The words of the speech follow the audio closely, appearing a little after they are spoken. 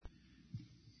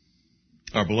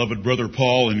Our beloved brother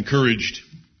Paul encouraged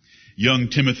young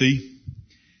Timothy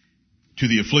to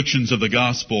the afflictions of the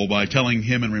gospel by telling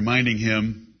him and reminding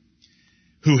him,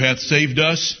 who hath saved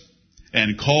us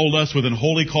and called us with an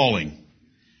holy calling,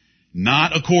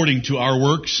 not according to our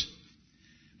works,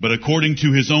 but according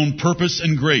to his own purpose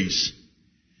and grace,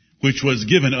 which was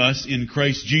given us in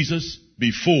Christ Jesus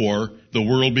before the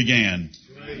world began,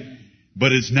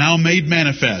 but is now made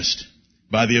manifest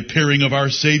by the appearing of our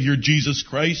Savior Jesus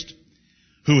Christ,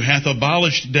 who hath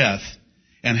abolished death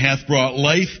and hath brought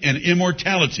life and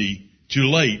immortality to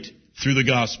light through the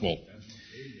gospel.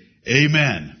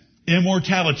 Amen.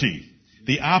 Immortality,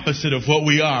 the opposite of what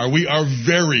we are. We are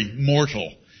very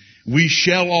mortal. We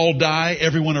shall all die.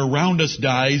 Everyone around us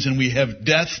dies, and we have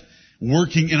death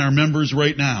working in our members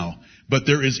right now. But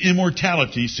there is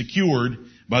immortality secured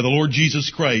by the Lord Jesus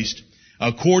Christ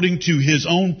according to his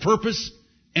own purpose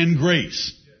and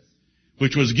grace,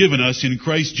 which was given us in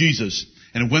Christ Jesus.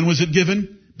 And when was it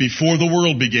given? Before the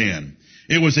world began.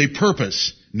 It was a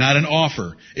purpose, not an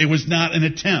offer. It was not an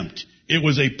attempt. It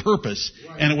was a purpose,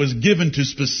 and it was given to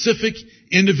specific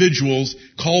individuals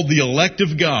called the elect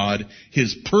of God,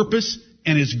 his purpose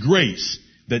and his grace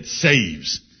that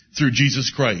saves through Jesus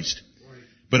Christ.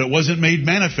 But it wasn't made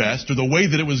manifest, or the way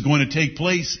that it was going to take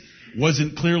place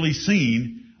wasn't clearly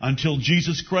seen until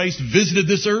Jesus Christ visited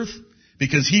this earth,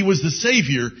 because he was the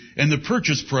Savior and the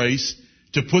purchase price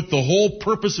to put the whole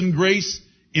purpose and grace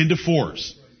into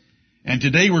force. And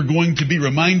today we're going to be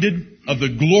reminded of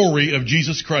the glory of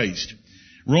Jesus Christ.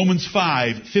 Romans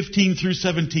 5:15 through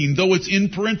 17, though it's in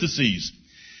parentheses,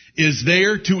 is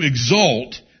there to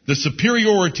exalt the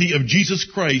superiority of Jesus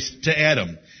Christ to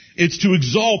Adam. It's to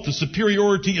exalt the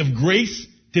superiority of grace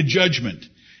to judgment.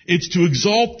 It's to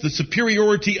exalt the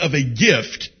superiority of a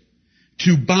gift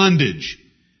to bondage.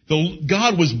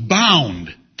 God was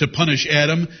bound to punish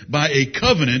Adam by a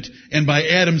covenant and by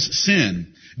Adam's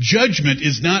sin. Judgment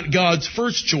is not God's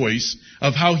first choice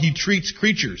of how he treats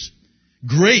creatures.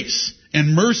 Grace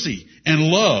and mercy and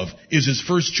love is his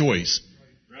first choice.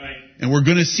 Right. And we're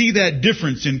going to see that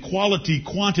difference in quality,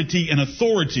 quantity, and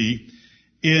authority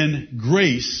in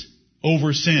grace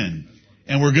over sin.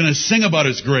 And we're going to sing about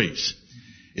his grace.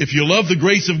 If you love the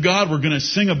grace of God, we're going to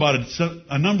sing about it,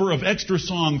 a number of extra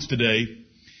songs today,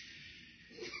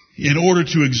 in order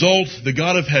to exalt the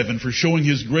God of heaven for showing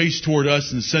his grace toward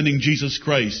us and sending Jesus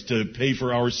Christ to pay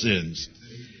for our sins.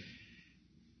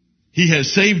 He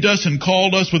has saved us and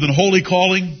called us with an holy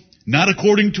calling, not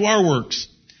according to our works,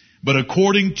 but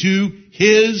according to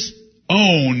his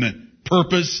own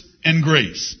purpose and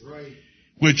grace,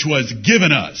 which was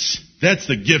given us. That's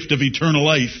the gift of eternal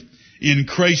life in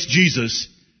Christ Jesus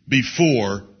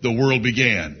before the world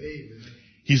began.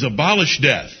 He's abolished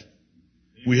death.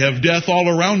 We have death all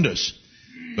around us.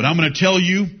 But I'm going to tell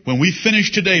you, when we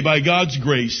finish today by God's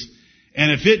grace,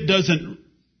 and if it doesn't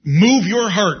move your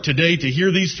heart today to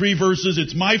hear these 3 verses,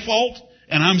 it's my fault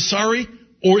and I'm sorry,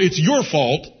 or it's your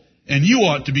fault and you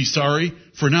ought to be sorry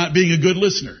for not being a good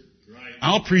listener. Right.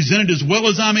 I'll present it as well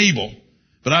as I'm able,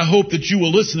 but I hope that you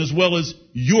will listen as well as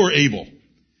you're able.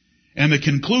 And the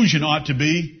conclusion ought to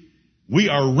be, we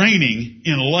are reigning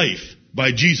in life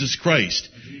by Jesus Christ.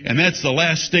 And that's the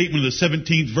last statement of the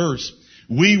 17th verse.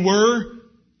 We were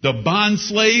the bond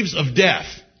slaves of death.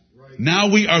 Right.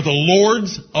 Now we are the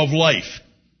lords of life.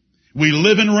 We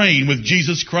live and reign with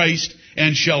Jesus Christ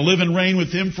and shall live and reign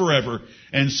with him forever.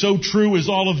 And so true is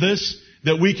all of this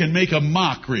that we can make a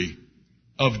mockery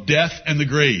of death and the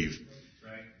grave.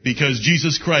 Right. Because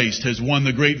Jesus Christ has won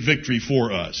the great victory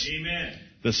for us. Amen.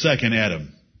 The second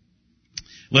Adam.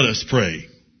 Let us pray.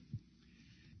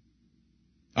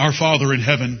 Our Father in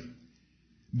heaven,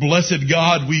 blessed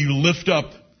God, we lift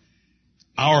up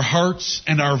our hearts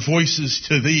and our voices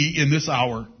to Thee in this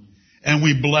hour, and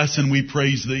we bless and we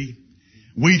praise Thee.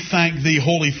 We thank Thee,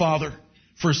 Holy Father,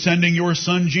 for sending Your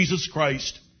Son, Jesus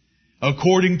Christ,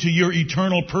 according to Your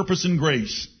eternal purpose and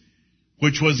grace,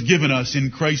 which was given us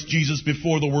in Christ Jesus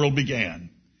before the world began.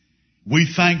 We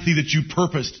thank Thee that You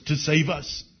purposed to save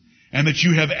us, and that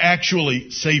You have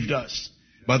actually saved us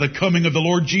by the coming of the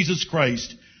Lord Jesus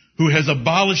Christ, who has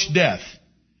abolished death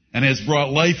and has brought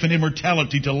life and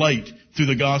immortality to light through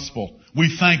the gospel.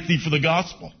 We thank Thee for the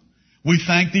gospel. We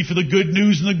thank Thee for the good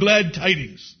news and the glad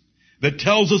tidings that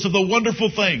tells us of the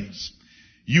wonderful things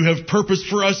You have purposed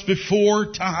for us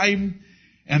before time,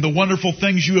 and the wonderful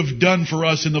things You have done for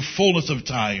us in the fullness of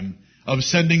time, of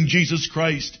sending Jesus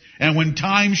Christ. And when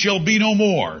time shall be no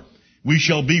more, we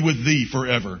shall be with Thee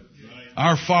forever.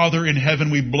 Our Father in heaven,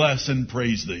 we bless and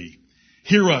praise Thee.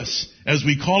 Hear us as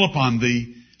we call upon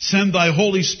Thee. Send Thy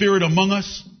Holy Spirit among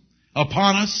us,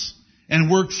 upon us, and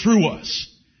work through us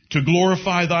to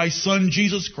glorify thy Son,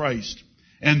 Jesus Christ,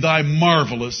 and thy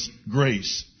marvelous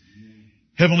grace.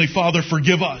 Heavenly Father,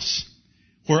 forgive us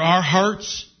where our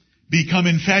hearts become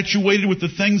infatuated with the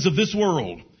things of this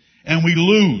world, and we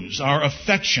lose our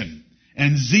affection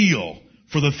and zeal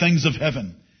for the things of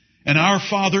heaven. And our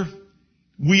Father,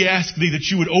 we ask Thee that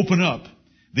You would open up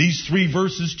these 3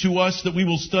 verses to us that we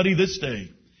will study this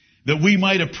day, that we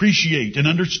might appreciate and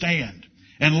understand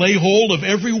and lay hold of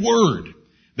every word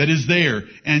that is there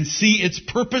and see its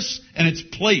purpose and its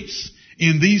place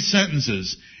in these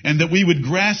sentences, and that we would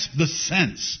grasp the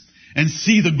sense and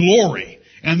see the glory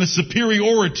and the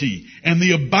superiority and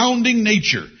the abounding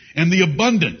nature and the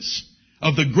abundance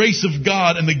of the grace of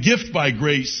God and the gift by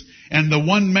grace and the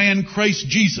one man Christ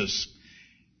Jesus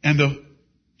and the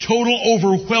total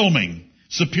overwhelming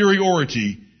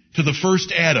superiority to the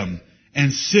first Adam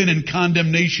and sin and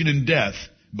condemnation and death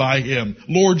by him.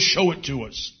 Lord, show it to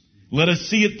us. Let us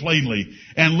see it plainly,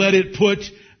 and let it put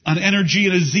an energy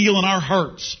and a zeal in our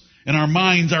hearts and our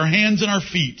minds, our hands and our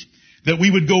feet, that we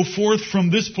would go forth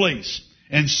from this place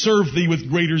and serve Thee with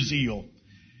greater zeal.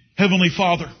 Heavenly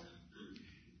Father,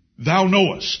 Thou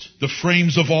knowest the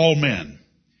frames of all men,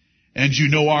 and You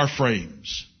know our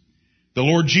frames. The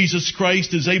Lord Jesus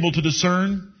Christ is able to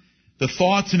discern the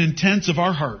thoughts and intents of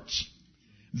our hearts.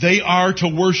 They are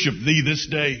to worship Thee this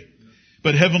day.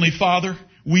 But Heavenly Father,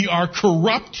 we are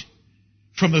corrupt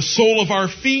from the sole of our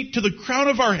feet to the crown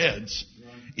of our heads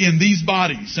in these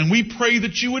bodies. And we pray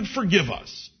that You would forgive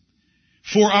us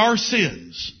for our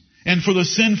sins and for the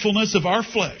sinfulness of our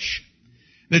flesh,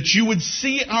 that You would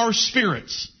see our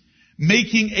spirits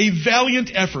making a valiant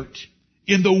effort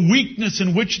in the weakness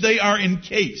in which they are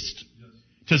encased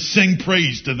to sing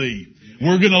praise to Thee.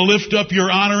 We're going to lift up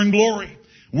Your honor and glory.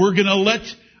 We're going to let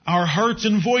our hearts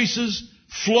and voices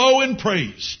flow in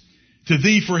praise to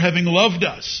Thee for having loved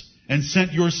us and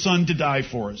sent Your Son to die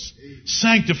for us.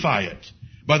 Sanctify it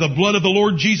by the blood of the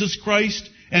Lord Jesus Christ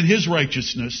and His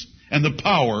righteousness and the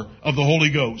power of the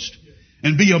Holy Ghost.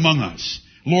 And be among us.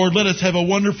 Lord, let us have a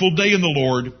wonderful day in the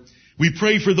Lord. We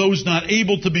pray for those not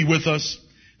able to be with us,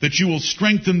 that You will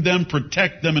strengthen them,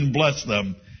 protect them, and bless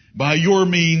them by Your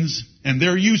means and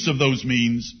their use of those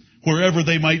means wherever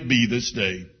they might be this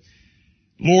day.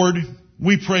 Lord,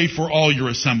 we pray for all Your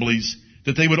assemblies,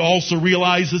 that they would also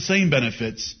realize the same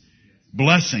benefits,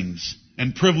 blessings,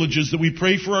 and privileges that we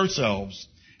pray for ourselves.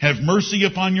 Have mercy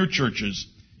upon Your churches,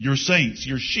 Your saints,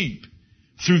 Your sheep,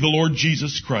 through the Lord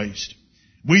Jesus Christ.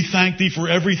 We thank Thee for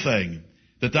everything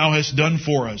that Thou hast done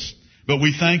for us, but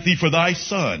we thank Thee for Thy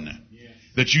Son,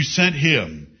 that You sent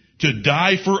Him to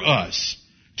die for us,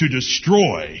 to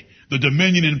destroy the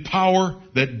dominion and power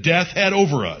that death had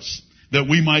over us, that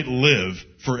we might live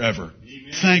forever.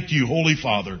 Amen. Thank You, Holy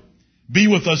Father. Be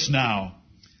with us now.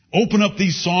 Open up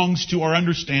these songs to our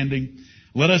understanding.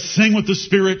 Let us sing with the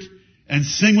Spirit and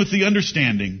sing with the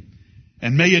understanding.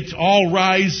 And may it all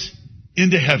rise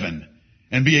into heaven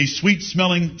and be a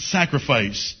sweet-smelling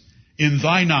sacrifice in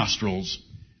Thy nostrils.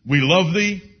 We love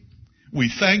Thee. We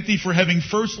thank Thee for having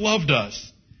first loved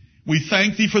us. We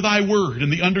thank Thee for Thy word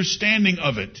and the understanding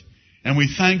of it. And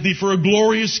we thank Thee for a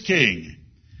glorious King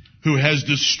who has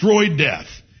destroyed death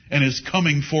and is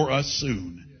coming for us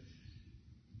soon.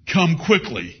 Come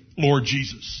quickly, Lord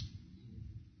Jesus.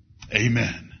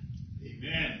 Amen.